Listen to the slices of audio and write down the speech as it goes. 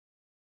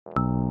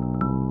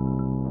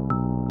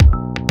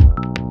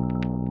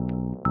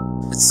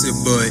It's your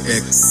boy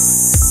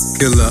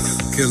Exskillah,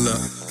 killer.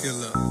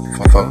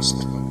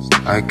 First,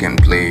 I can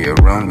play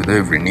around with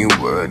every new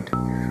word.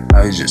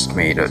 I just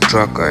made a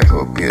track, I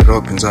hope it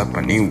opens up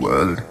a new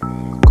world.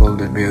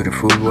 Called it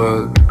beautiful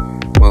world,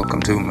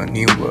 welcome to my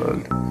new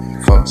world.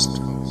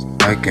 First,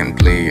 I can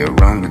play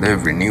around with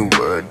every new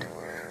word.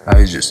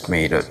 I just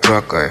made a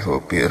track, I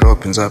hope it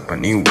opens up a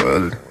new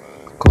world.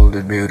 Called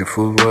it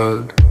beautiful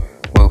world,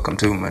 welcome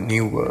to my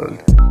new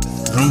world.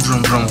 Vroom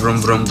vroom vroom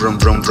vroom vroom vroom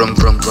vroom vroom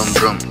vroom vroom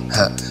vroom.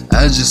 Ha!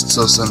 I just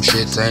saw some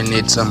shit, I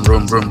need some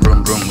vroom vroom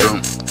vroom vroom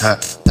vroom. Ha!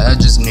 I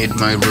just need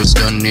my roots,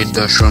 don't need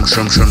the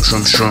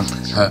shroom.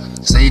 Ha!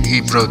 Said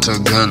he brought a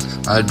gun,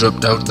 I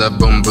dropped out the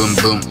boom boom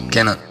boom.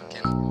 Canon.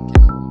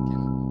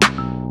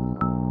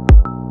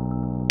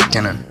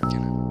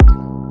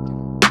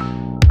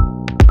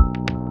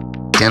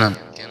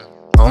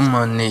 All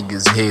my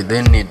niggas here,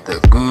 they need the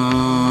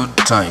good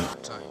time.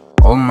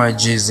 All my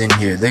G's in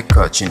here, they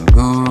catching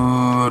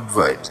good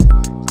vibes.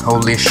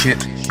 Holy shit,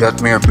 got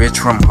me a bitch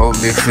from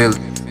Holyfield.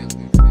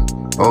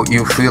 Oh,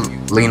 you feel?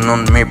 Lean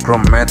on me,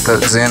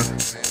 promethazine.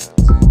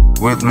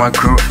 With my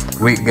crew,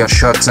 we got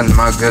shots and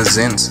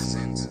magazines.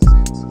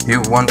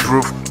 You want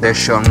proof? They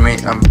show me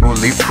I'm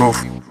bulletproof.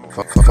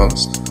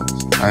 First,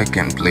 I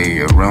can play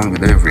around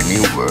with every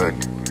new word.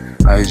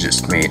 I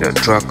just made a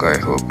track, I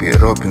hope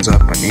it opens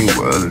up a new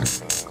world.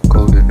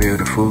 Called it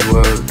beautiful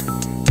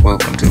world,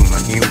 welcome to my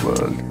new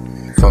world.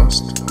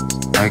 First,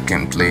 I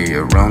can play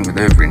around with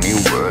every new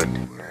word.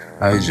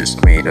 I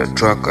just made a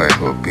track, I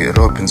hope it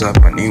opens up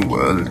a new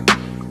world.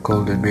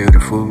 Called it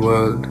beautiful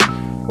world,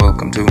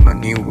 welcome to my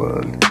new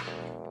world.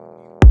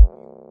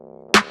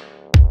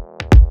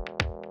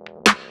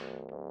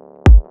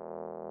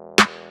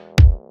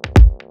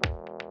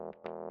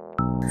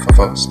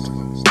 First,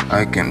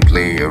 I can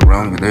play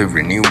around with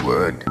every new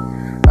word.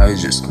 I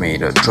just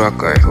made a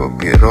track, I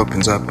hope it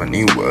opens up a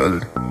new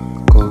world.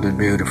 Called it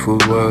beautiful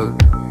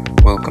world,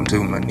 welcome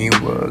to my new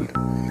world.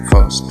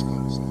 First,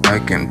 I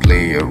can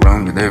play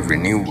around with every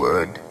new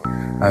word.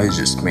 I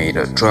just made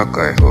a track,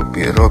 I hope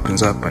it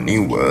opens up a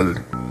new world.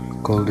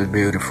 Called it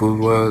beautiful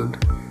world,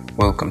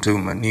 welcome to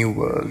my new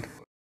world.